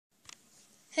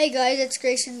Hey guys, it's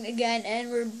Grayson again, and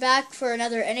we're back for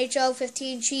another NHL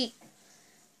 15 cheat.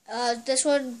 This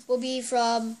one will be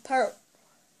from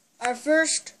our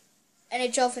first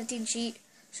NHL 15 cheat.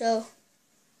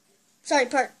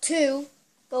 Part 2,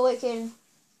 but we can...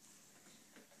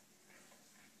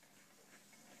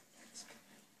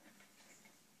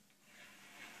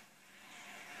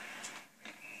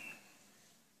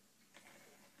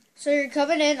 So you're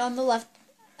coming in on the left,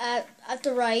 at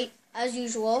the right, as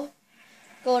usual.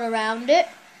 Going around it,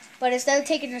 but instead of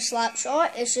taking a slap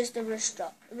shot, it's just a wrist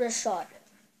shot.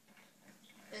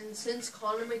 And since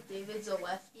Connor McDavid's a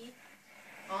lefty,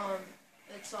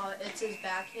 it's his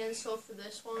backhand. So for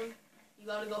this one, you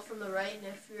gotta go from the right, and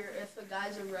if a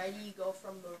guy's a righty, you go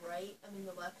from the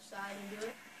left side and do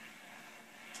it.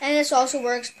 And this also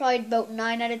works probably about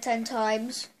 9 out of 10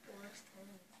 times.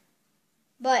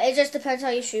 But it just depends how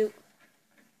you shoot.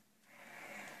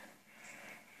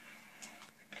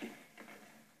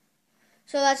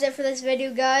 So that's it for this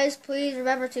video, guys. Please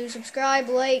remember to subscribe,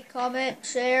 like, comment,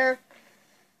 share,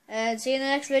 and see you in the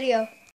next video.